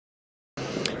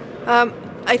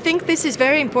I think this is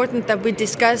very important that we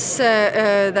discuss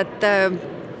that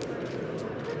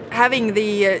having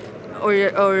the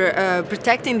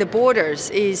protecting the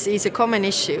borders is a common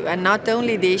issue, and not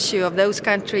only the issue of those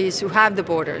countries who have the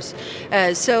borders.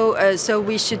 So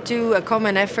we should do a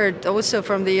common effort also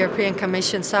from the European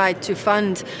Commission side to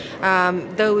fund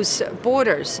those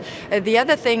borders. The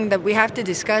other thing that we have to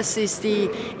discuss is the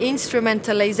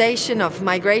instrumentalisation of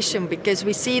migration, because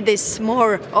we see this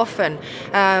more often.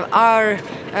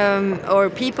 Or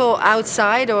people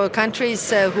outside, or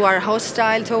countries who are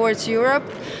hostile towards Europe,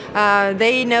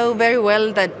 they know very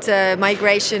well that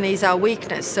migration is our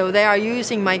weakness. So they are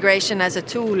using migration as a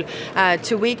tool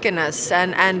to weaken us,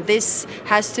 and this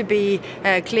has to be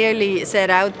clearly said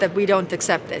out that we don't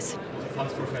accept this.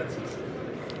 Funds for fences.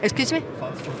 Excuse me?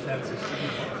 Funds for fences.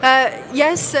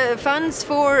 Yes, funds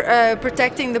for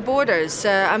protecting the borders.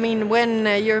 I mean, when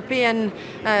European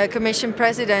Commission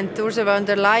President Ursula von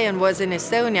der Leyen was in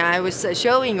Estonia, I was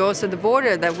showing also the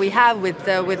border that we have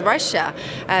with Russia.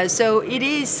 So it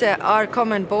is our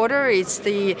common border. It's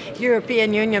the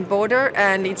European Union border,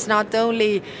 and it's not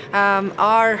only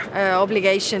our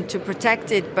obligation to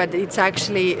protect it, but it's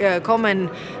actually a common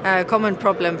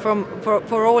problem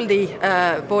for all the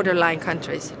borderline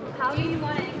countries. How do you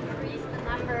want to increase the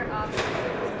number of